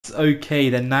It's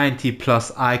okay, the 90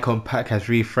 plus icon pack has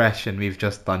refreshed and we've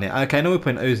just done it. Okay, I know we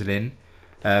put Ozil in.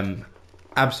 Um,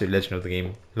 Absolute legend of the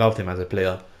game. Loved him as a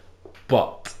player.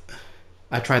 But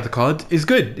I tried the card. It's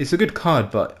good. It's a good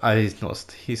card, but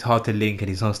he's hard to link and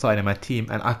he's not starting in my team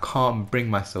and I can't bring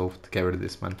myself to get rid of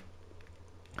this man.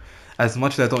 As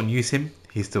much as I don't use him,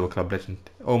 he's still a club legend.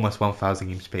 Almost 1,000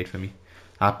 games played for me.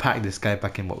 I packed this guy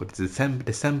back in what was it,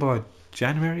 December or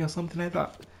January or something like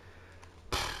that.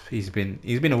 He's been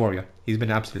a warrior. He's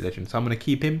been an absolute legend. So I'm gonna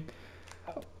keep him.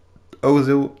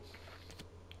 Ozil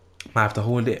might have to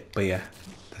hold it, but yeah,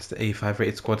 that's the 85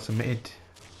 rated squad submitted.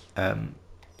 Um,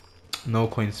 no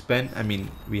coins spent. I mean,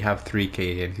 we have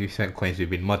 3k, and if we spent coins, we've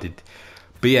been modded.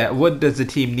 But yeah, what does the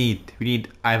team need? We need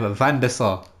either Van der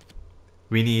Sar.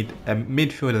 We need a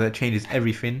midfielder that changes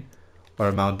everything, or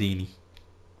a Maldini.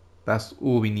 That's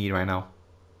all we need right now.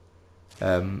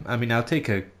 I mean, I'll take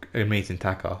a amazing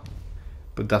tackle,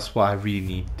 but that's what I really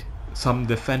need. Some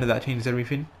defender that changes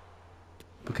everything.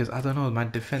 Because I don't know, my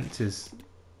defenses,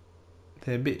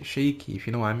 they're a bit shaky, if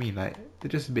you know what I mean. Like, they're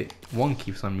just a bit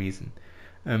wonky for some reason.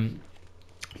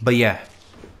 But yeah,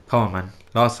 come on, man.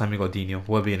 Last time we got Dino.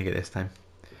 What are we gonna get this time?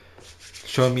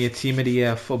 Show me a team of the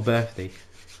year for birthday.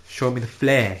 Show me the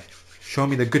flair. Show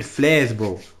me the good flares,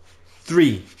 bro.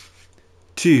 3,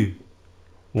 2,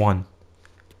 1.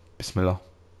 Bismillah.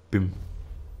 Boom.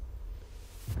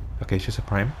 Okay, it's just a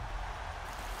prime.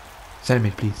 Send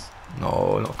me, please.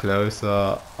 No, not closer.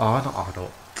 Oh, no, oh,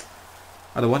 no.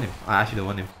 I don't want him. I actually don't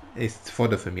want him. It's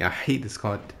fodder for me. I hate this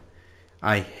card.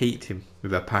 I hate him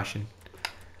with a passion.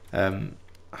 Um,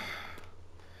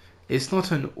 it's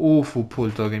not an awful pull,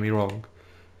 don't get me wrong.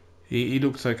 He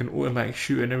looks like an automatic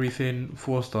shoot and everything.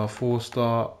 4-star,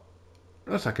 4-star.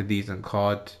 Looks like a decent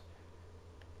card.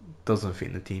 Doesn't fit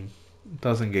in the team.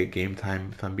 Doesn't get game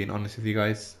time, if I'm being honest with you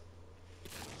guys.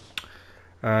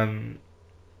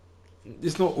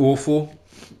 It's not awful,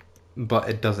 but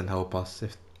it doesn't help us.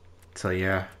 So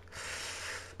yeah,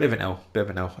 bit of an L, bit of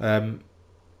an L.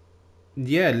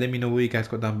 Yeah, let me know what you guys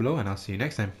got down below, and I'll see you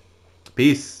next time.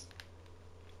 Peace.